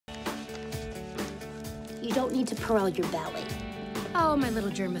You don't need to Purell your belly. Oh, my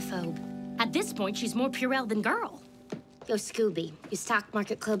little germaphobe. At this point, she's more Purell than girl. Yo, Scooby, your stock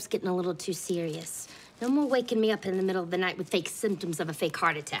market club's getting a little too serious. No more waking me up in the middle of the night with fake symptoms of a fake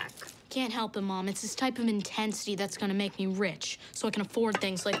heart attack. Can't help it, Mom. It's this type of intensity that's gonna make me rich, so I can afford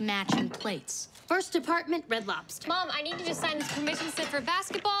things like matching plates. First apartment, Red Lobster. Mom, I need you to sign this permission slip for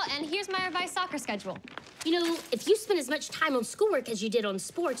basketball, and here's my revised soccer schedule. You know, if you spent as much time on schoolwork as you did on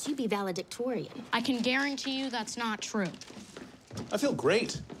sports, you'd be valedictorian. I can guarantee you that's not true. I feel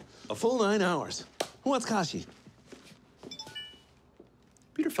great. A full 9 hours. Who wants Kashi?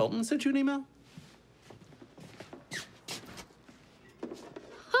 Peter Felton sent you an email?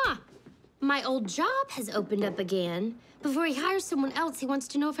 Huh. My old job has opened up again. Before he hires someone else, he wants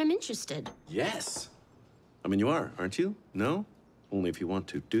to know if I'm interested. Yes. I mean, you are, aren't you? No? Only if you want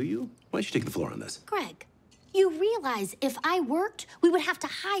to. Do you? Why don't you take the floor on this? Greg, you realize if I worked, we would have to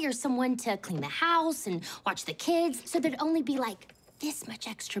hire someone to clean the house and watch the kids, so there'd only be like this much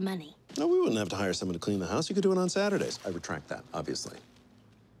extra money. No, we wouldn't have to hire someone to clean the house. You could do it on Saturdays. I retract that, obviously.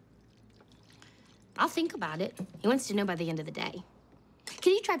 I'll think about it. He wants to know by the end of the day.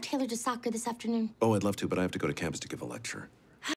 Can you drive Taylor to soccer this afternoon? Oh, I'd love to, but I have to go to campus to give a lecture.